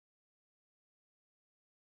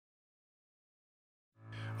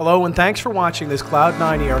Hello and thanks for watching this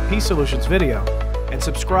Cloud9 ERP Solutions video and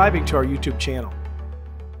subscribing to our YouTube channel.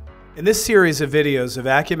 In this series of videos of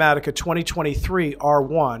Acumatica 2023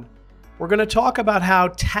 R1, we're going to talk about how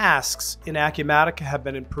tasks in Acumatica have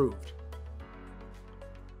been improved.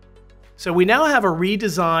 So we now have a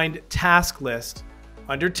redesigned task list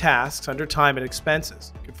under Tasks, under Time and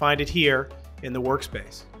Expenses. You can find it here in the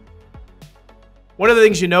workspace. One of the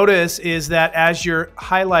things you notice is that as you're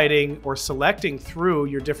highlighting or selecting through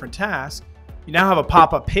your different tasks, you now have a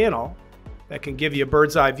pop-up panel that can give you a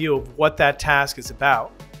bird's eye view of what that task is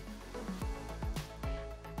about.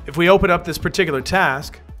 If we open up this particular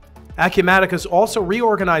task, Acumatica has also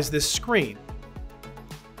reorganized this screen.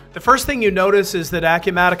 The first thing you notice is that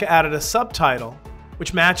Acumatica added a subtitle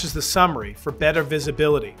which matches the summary for better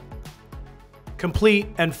visibility. Complete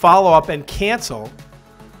and follow-up and cancel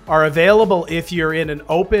are available if you're in an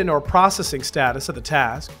open or processing status of the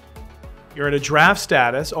task. You're in a draft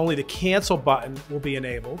status, only the cancel button will be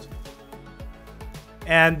enabled.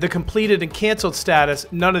 And the completed and canceled status,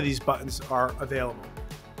 none of these buttons are available.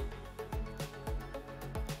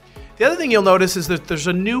 The other thing you'll notice is that there's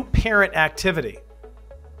a new parent activity.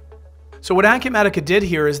 So what Acumatica did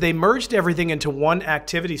here is they merged everything into one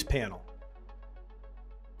activities panel.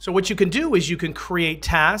 So what you can do is you can create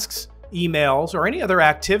tasks, emails, or any other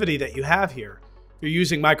activity that you have here. If you're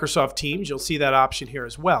using Microsoft Teams, you'll see that option here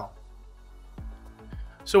as well.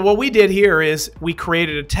 So what we did here is we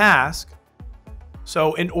created a task.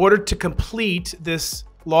 So in order to complete this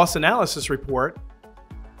loss analysis report,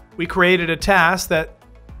 we created a task that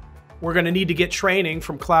we're going to need to get training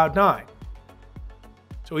from Cloud9.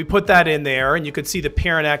 So we put that in there, and you can see the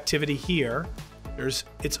parent activity here. There's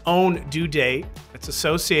its own due date that's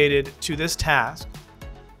associated to this task.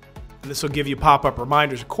 And this will give you pop-up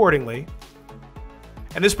reminders accordingly.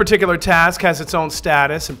 And this particular task has its own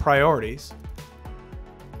status and priorities.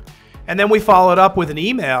 And then we follow it up with an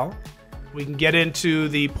email. We can get into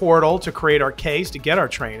the portal to create our case to get our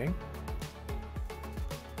training.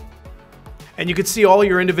 And you can see all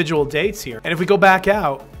your individual dates here. And if we go back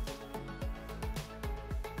out,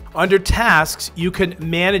 under tasks, you can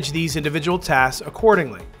manage these individual tasks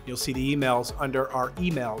accordingly. You'll see the emails under our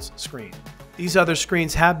emails screen. These other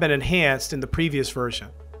screens have been enhanced in the previous version.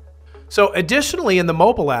 So additionally, in the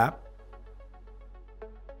mobile app,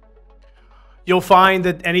 you'll find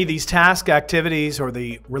that any of these task activities or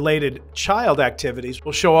the related child activities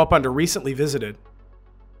will show up under recently visited.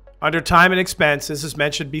 Under time and expenses, as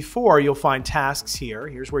mentioned before, you'll find tasks here.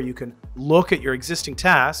 Here's where you can look at your existing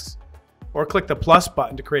tasks or click the plus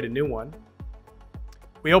button to create a new one.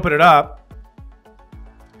 We open it up.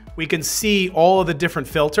 We can see all of the different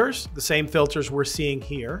filters, the same filters we're seeing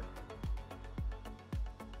here.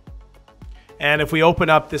 And if we open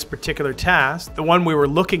up this particular task, the one we were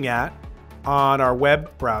looking at on our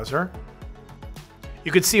web browser,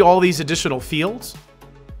 you can see all these additional fields.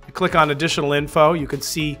 You click on additional info, you can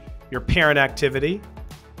see your parent activity.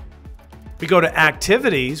 If we go to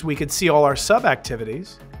activities, we can see all our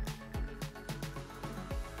sub-activities.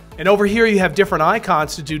 And over here you have different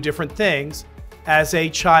icons to do different things as a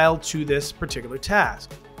child to this particular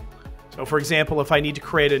task. So for example, if I need to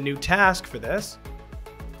create a new task for this,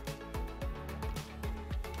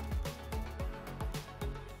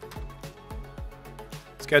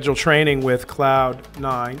 schedule training with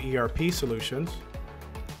Cloud9 ERP Solutions.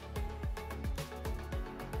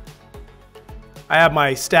 I have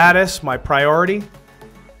my status, my priority.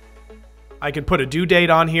 I can put a due date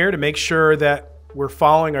on here to make sure that we're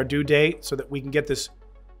following our due date so that we can get this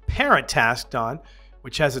parent task done,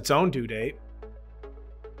 which has its own due date.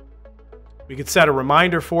 We could set a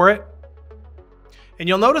reminder for it. And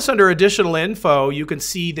you'll notice under additional info, you can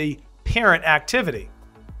see the parent activity.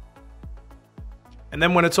 And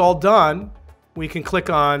then when it's all done, we can click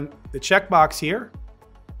on the checkbox here.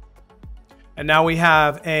 And now we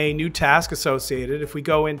have a new task associated. If we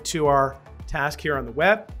go into our task here on the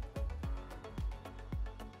web,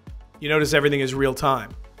 you notice everything is real time.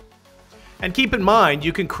 And keep in mind,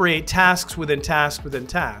 you can create tasks within tasks within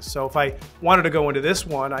tasks. So if I wanted to go into this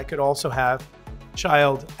one, I could also have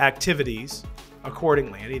child activities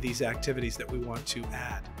accordingly, any of these activities that we want to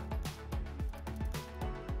add.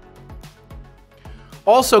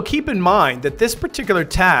 Also, keep in mind that this particular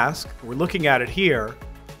task, we're looking at it here,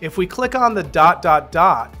 if we click on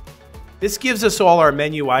the ... this gives us all our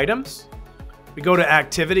menu items. We go to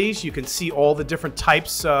activities, you can see all the different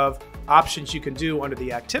types of options you can do under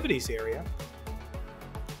the activities area.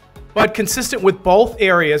 But consistent with both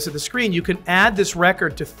areas of the screen, you can add this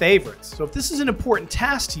record to favorites. So if this is an important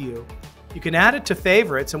task to you, you can add it to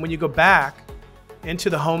favorites, and when you go back into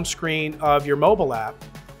the home screen of your mobile app,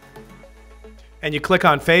 and you click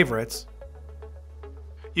on favorites,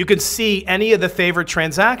 you can see any of the favorite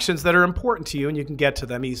transactions that are important to you, and you can get to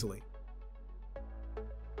them easily.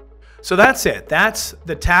 So that's it. That's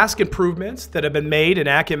the task improvements that have been made in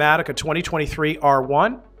Acumatica 2023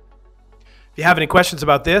 R1. If you have any questions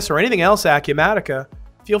about this or anything else Acumatica,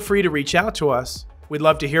 feel free to reach out to us. We'd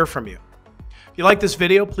love to hear from you. If you like this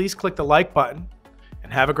video, please click the like button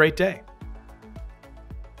and have a great day.